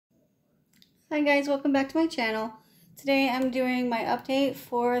Hi guys, welcome back to my channel. Today I'm doing my update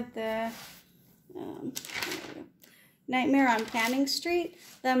for the Nightmare on Panning Street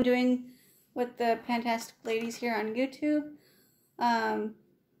that I'm doing with the Fantastic Ladies here on YouTube. I'm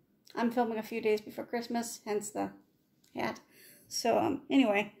filming a few days before Christmas, hence the hat. So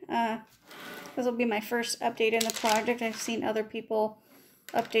anyway, this will be my first update in the project. I've seen other people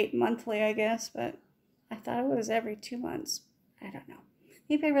update monthly, I guess, but I thought it was every 2 months. I don't know.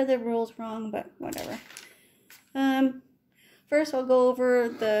 Maybe I read the rules wrong, but whatever. First, I'll go over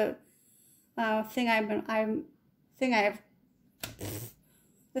the thing I'm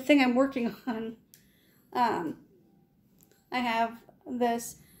working on. I have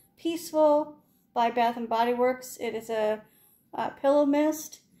this Peaceful by Bath and Body Works. It is a pillow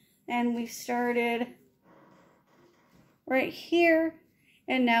mist, and we started right here,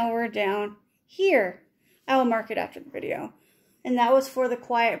 and now we're down here. I will mark it after the video. And that was for the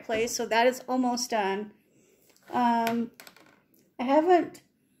Quiet Place, so that is almost done. I haven't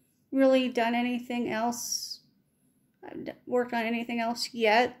really done anything else. I've worked on anything else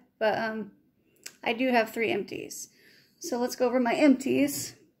yet, but I do have 3 empties. So let's go over my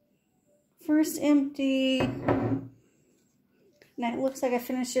empties. First empty, and it looks like I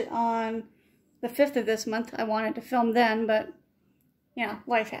finished it on the 5th of this month. I wanted to film then, but yeah,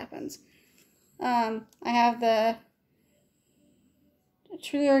 life happens. I have the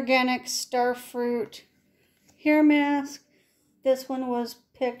Truly Organic Starfruit hair mask. This one was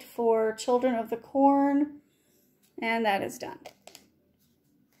picked for Children of the Corn, and that is done.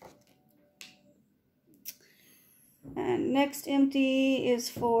 And next empty is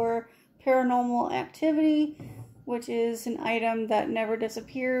for Paranormal Activity, which is an item that never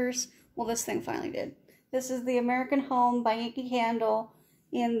disappears. Well, this thing finally did. This is the American Home by Yankee Candle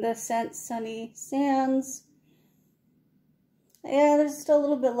in the scent Sunny Sands. Yeah, there's still a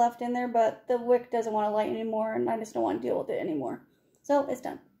little bit left in there, but the wick doesn't want to light anymore, and I just don't want to deal with it anymore. So, it's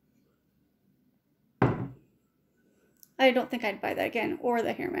done. I don't think I'd buy that again, or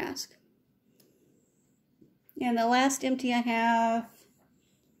the hair mask. And the last empty I have...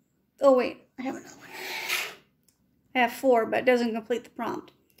 Oh, wait. I have another one. I have 4, but it doesn't complete the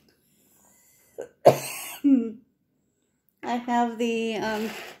prompt. I have the...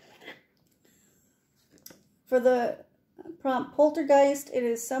 for the prompt Poltergeist, it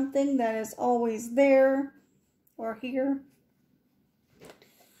is something that is always there, or here.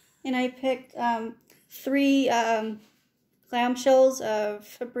 And I picked 3 clamshells of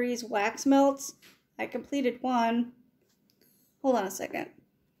Febreze wax melts. I completed 1. Hold on a second.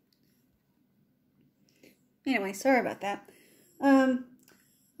 Anyway, sorry about that.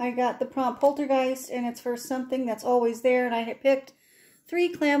 I got the prompt Poltergeist, and it's for something that's always there, and I had picked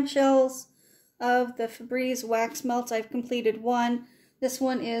 3 clamshells of the Febreze wax melts. I've completed 1. This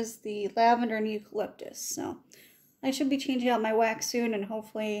one is the lavender and eucalyptus. So I should be changing out my wax soon, and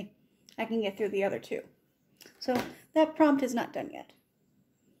hopefully I can get through the other 2. So that prompt is not done yet.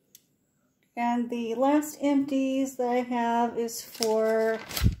 And the last empties that I have is for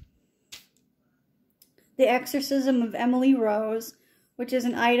The Exorcism of Emily Rose, which is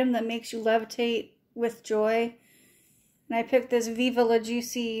an item that makes you levitate with joy. And I picked this Viva La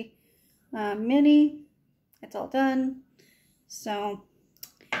Juicy mini. It's all done. So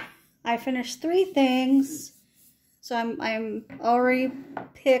I finished 3 things. So I'm already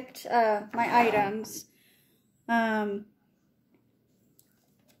picked my items. Where'd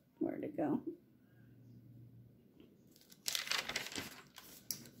it go?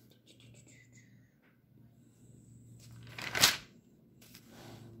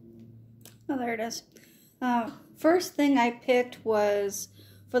 Oh, there it is. First thing I picked was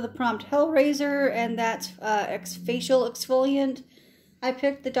for the prompt Hellraiser, and that's facial exfoliant. I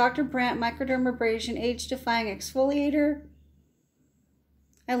picked the Dr. Brandt Microdermabrasion Age-Defying Exfoliator.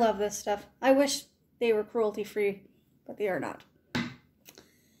 I love this stuff. I wish they were cruelty-free, but they are not.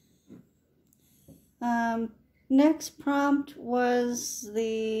 Next prompt was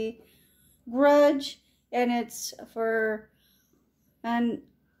the Grudge, and it's for an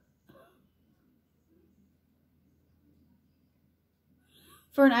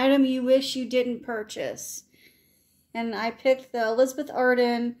item you wish you didn't purchase. And I picked the Elizabeth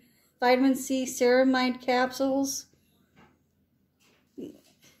Arden Vitamin C Ceramide capsules.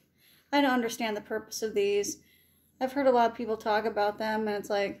 I don't understand the purpose of these. I've heard a lot of people talk about them, and it's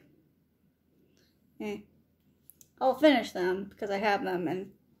like, I'll finish them because I have them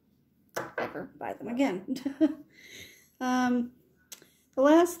and never buy them again. The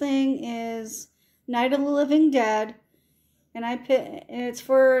last thing is Night of the Living Dead. And it's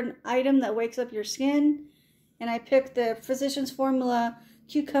for an item that wakes up your skin. And I picked the Physicians Formula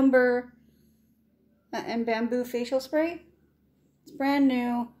Cucumber and Bamboo facial spray. It's brand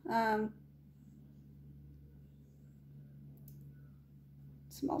new.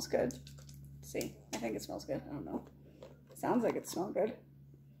 Smells good. Let's see, I think it smells good. I don't know. Sounds like it smells good.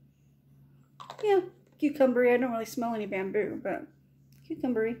 Yeah, cucumbery. I don't really smell any bamboo, but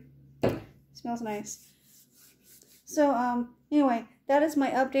cucumbery. Smells nice. So, anyway, that is my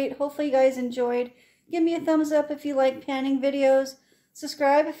update. Hopefully you guys enjoyed. Give me a thumbs up if you like panning videos.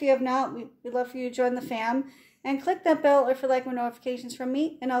 Subscribe if you have not. We'd love for you to join the fam. And click that bell if you like more notifications from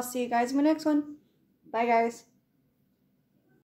me. And I'll see you guys in my next one. Bye, guys.